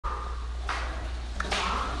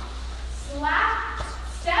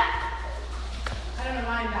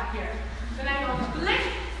back here. Then I go flick,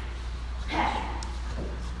 head.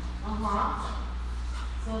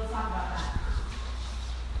 So let's talk about that.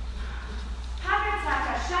 Haka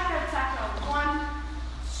taka, shaka taka. 1,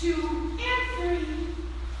 2, and 3,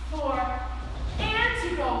 4, and to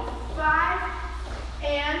go 5,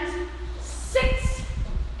 and 6,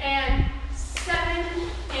 and 7,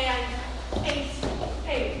 and 8.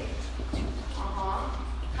 8.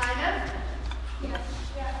 Kind of? Yes.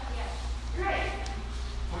 Great.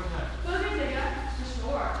 Booga digga, for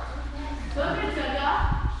sure. Booga digga,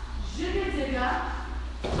 jigga digga,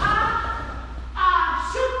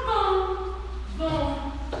 shoot boom, boom,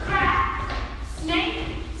 crack, snake,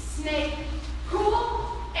 cool,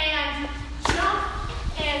 and jump,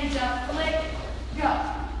 and flick, go.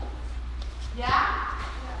 Yeah?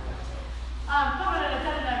 I'm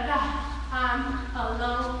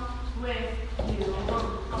alone with you.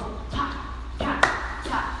 Tap,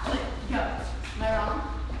 flick, go. Am I wrong?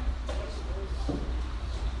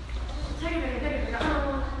 Take it.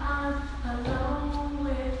 I'm alone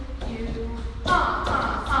with you. So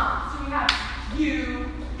we have you,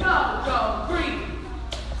 go, breathe.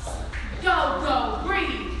 Go,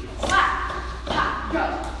 breathe. Slap, pop, go.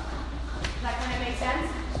 Does that kind of make sense?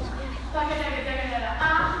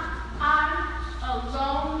 I'm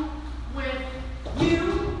alone with you.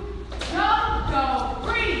 Go,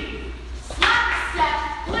 breathe. Slap, step,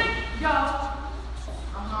 flick, go.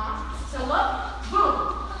 So look, boom.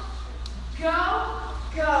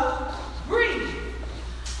 Go, breathe.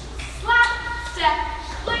 Slap, step,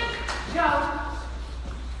 flick, go.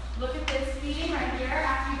 Look at this feeding right here.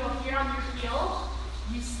 After you go here on your heel,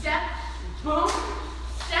 you step, boom,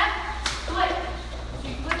 step, flick. So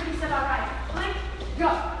you flick and you step out right. Flick,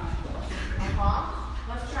 go.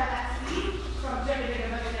 Let's try that speed from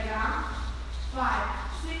digga, 5,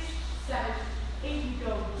 6, 7, 8. You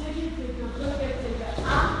go digga,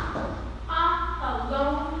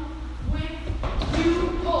 alone with you.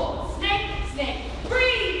 Pull, snake,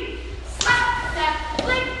 breathe. Slap, step,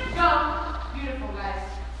 flick, go. Beautiful, guys.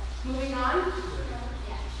 Moving on.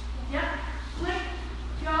 Yep. Flick,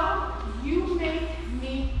 go. You make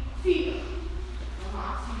me feel. So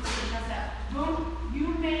you just press that. Boom. You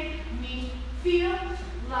make me feel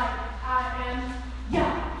like I am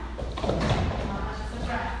young. Let's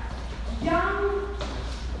try. Young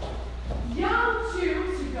 2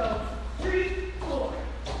 to go 3, 4.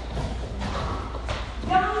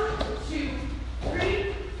 Young 2,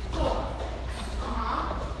 3, 4.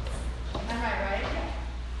 I'm right?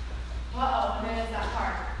 Uh-oh, there's that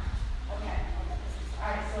part. Okay.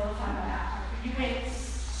 Alright, so let's talk about that. You make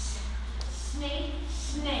snake.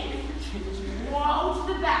 Whoa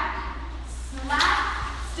to the back. Slap,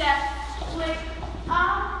 step, flick,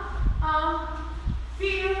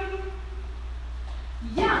 feel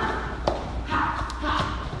young. Ha.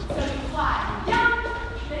 So you fly. Young,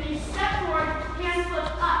 then you step forward, hands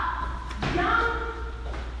flip up. Young,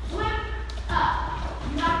 flip up.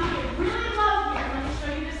 You have to get really low here. Let me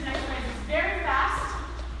show you this next one. It's very fast,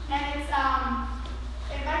 and it's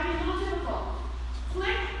it might be a little difficult.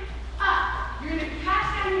 Flick up. You're gonna catch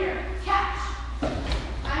down here. Catch.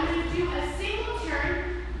 I'm gonna do a single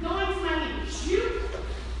turn, going to my knee. Shoot.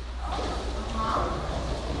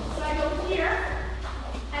 So I go here,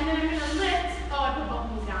 and then I'm gonna lift. Oh, I put both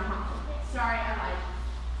knees down, Sorry, I lied.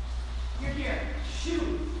 You're here.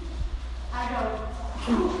 Shoot. I go.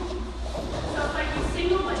 So it's like you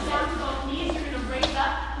single but down to both knees. You're gonna raise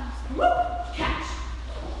up. Whoop. Catch.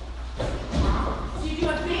 So you do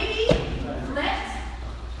a baby lift.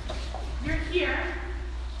 You're here.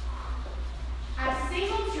 I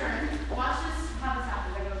single turn. Watch this. How this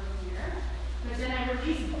happens. I go here, but then I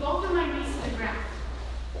release both of my knees to the ground.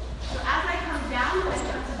 So as I come down, I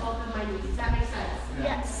come to both of my knees. Does that make sense?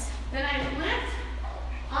 Yes. Then I lift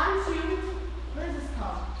onto, what is this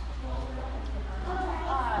called?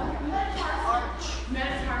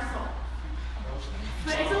 Metatarsal.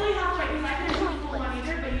 But it's only halfway, because I can't do a full one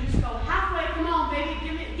either, but you just go halfway. Come on, baby,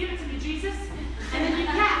 give it to me, Jesus. And then you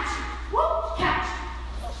catch. Whoop, catch.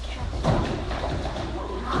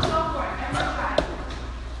 I'll go for it. Everyone try.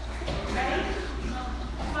 Ready?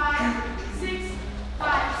 5, 6,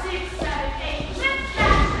 5, 6, 7, 8. Lift,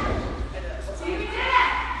 catch. See, we did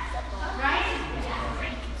it. Right?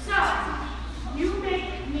 So, you make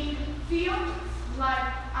me feel like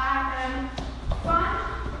I am fun.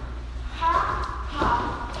 Ha,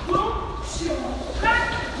 boom, shoot, crack,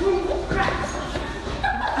 boom, crack.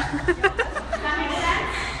 That makes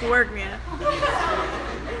sense? Work, man.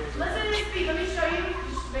 Listen to this beat. Let me show you.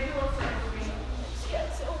 Just make it a little circle for me.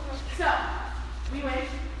 So, we went.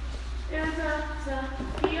 To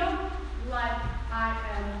feel like I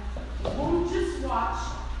am. Boom, just watch.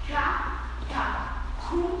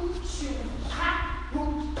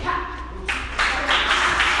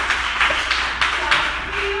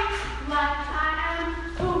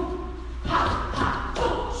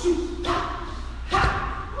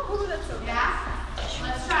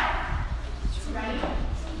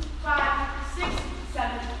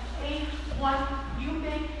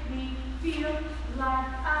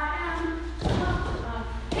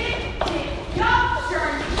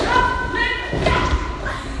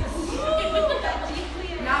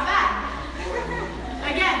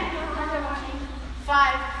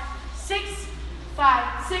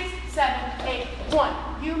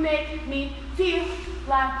 You make me feel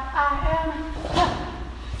like I am.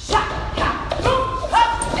 Shot, cat, move,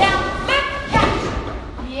 up, down, lift, catch.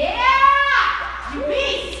 Yeah! You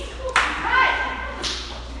beast! Right.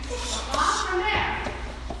 On from there.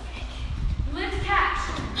 Lift, catch.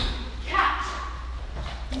 Catch.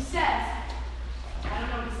 He says, I don't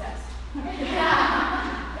know what he says.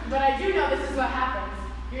 But I do know this is what happens.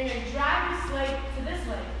 You're going to drag this leg to this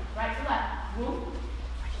leg, right to left. Whoop.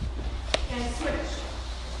 And switch.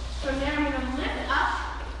 From there, I'm going to lift up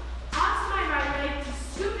onto my right leg to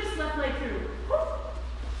scoop this left leg through.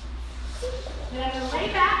 Then I'm going to lay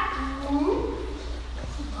back.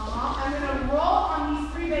 I'm going to roll on these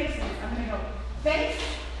three bases. I'm going to go base.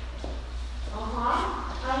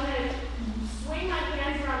 I'm going to swing my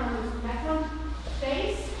hands around on this next one.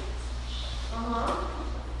 Base.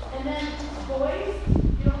 And then, boys,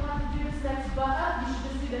 you don't have to do this next butt up. You should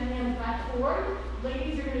just do the hands back forward.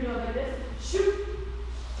 Ladies are going to go like this. Shoot.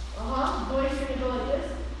 Boys are going to go like this.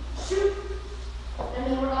 Shoot. And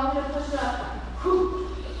then we're all going to push up. Whoo.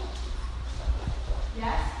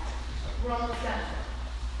 Yes? We're almost done.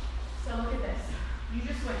 So look at this. You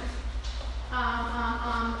just switch.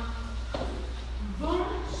 Boom,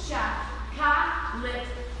 shot, ka, lit,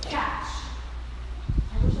 catch.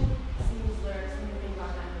 I wish I could sing these lyrics and think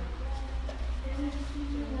about them.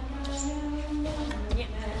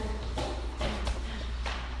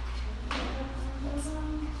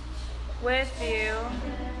 With you.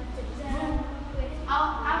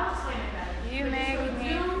 I'll explain it better. You make me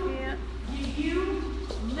feel. You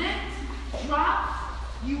lift, drop,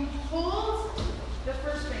 you hold the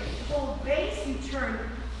first base. You hold base, you turn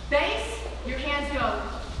base, your hands go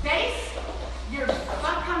base, your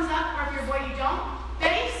butt comes up, or if you're a boy you don't,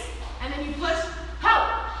 base, and then you push, ho!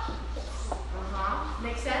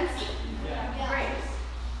 Make sense? Yeah. Great.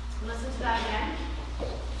 Listen to that again.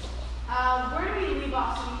 Where do we leave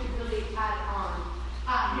off so we could really add on?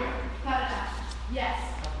 Here. Cut it out. Yes.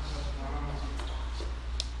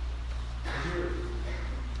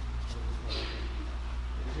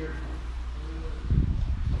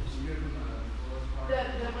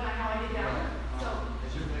 How I did down. So.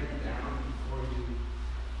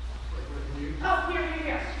 Oh,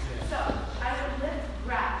 here. So I would lift,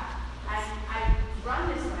 grab. I run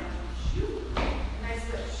this way. Shoot. And I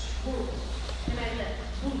switch. Boom. And I lift.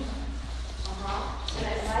 Boom. And I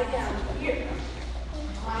lie down here.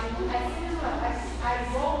 I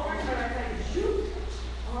roll first, but I shoot.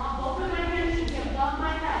 Both of my hands should be above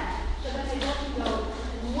my head so that they don't go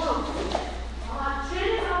whoa. Chin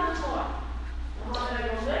is on the floor. Then I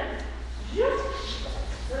go lift, shoot.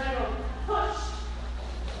 Then I go push.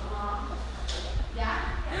 Yeah?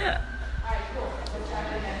 Alright, cool. Let's try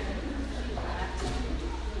that again.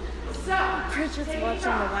 So, We're just watching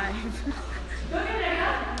the live.